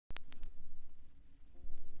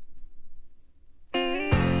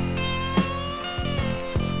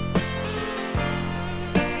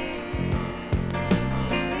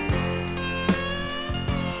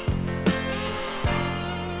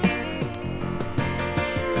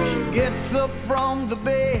Gets up from the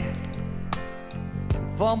bed,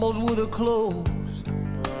 fumbles with her clothes.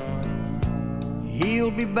 He'll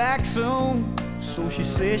be back soon, so she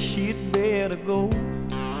says she'd better go.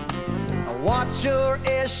 I watch her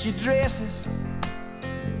as she dresses.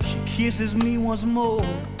 She kisses me once more,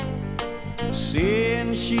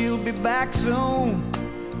 saying she'll be back soon.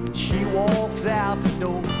 But she walks out the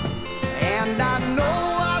door. And I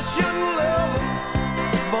know I shouldn't love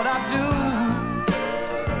her, but I do.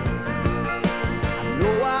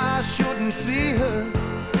 I shouldn't see her,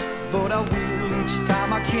 but I will each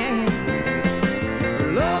time I can.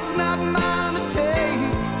 Love's not mine to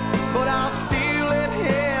take, but I'll steal it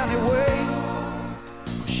anyway.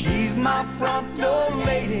 She's my front door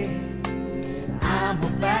lady, I'm a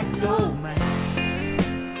back door man.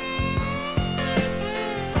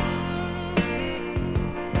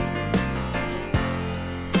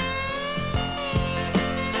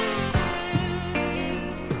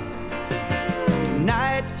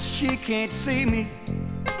 Tonight she can't see me,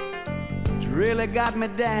 it's really got me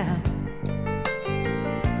down.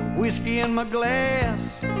 The whiskey in my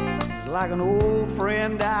glass is like an old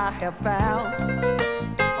friend I have found.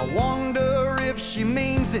 I wonder if she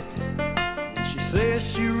means it, she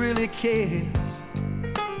says she really cares.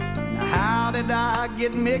 Now how did I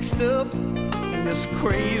get mixed up in this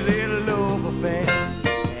crazy love affair?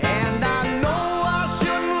 And I know I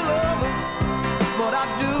shouldn't love her, but I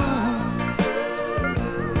do.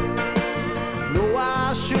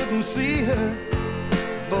 I shouldn't see her,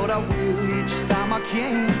 but I will each time I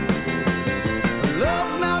can.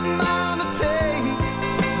 Love's not mine to take,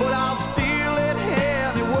 but I'll steal it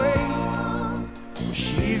anyway.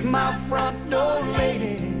 She's my front door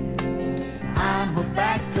lady, I'm a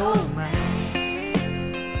back door man.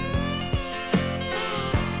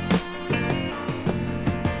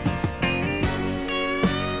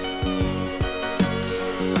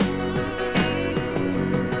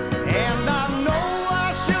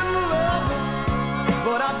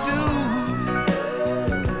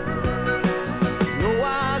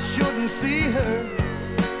 See her,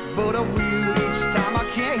 but I will each time I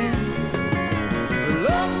can.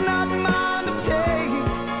 Love's not mine to take,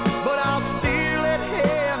 but I'll steal it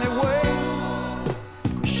anyway.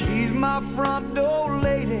 She's my front door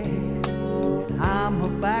lady, I'm a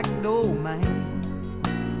back door man.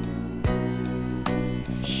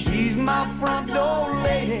 She's my front door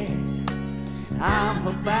lady, I'm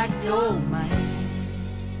a back door man.